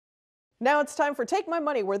Now it's time for Take My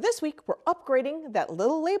Money, where this week we're upgrading that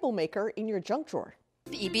little label maker in your junk drawer.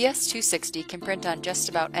 The EBS 260 can print on just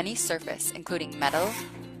about any surface, including metal,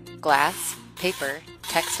 glass, paper,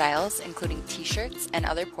 textiles, including t-shirts and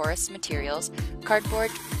other porous materials,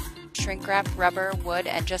 cardboard, shrink wrap, rubber, wood,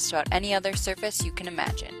 and just about any other surface you can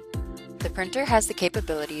imagine. The printer has the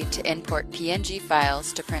capability to import PNG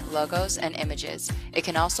files to print logos and images. It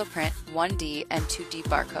can also print 1D and 2D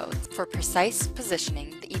barcodes. For precise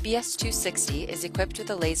positioning, the EBS 260 is equipped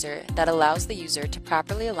with a laser that allows the user to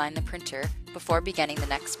properly align the printer before beginning the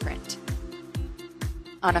next print.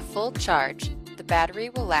 On a full charge, the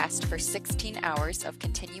battery will last for 16 hours of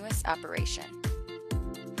continuous operation.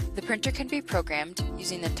 The printer can be programmed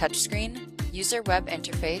using the touchscreen, user web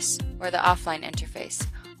interface, or the offline interface,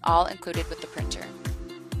 all included with the printer.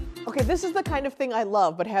 Okay, this is the kind of thing I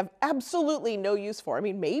love, but have absolutely no use for. I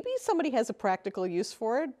mean, maybe somebody has a practical use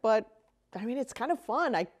for it, but I mean, it's kind of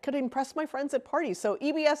fun. I could impress my friends at parties. So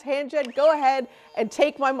EBS HandJet, go ahead and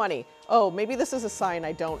take my money. Oh, maybe this is a sign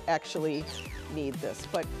I don't actually need this,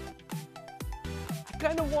 but I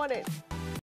kind of want it.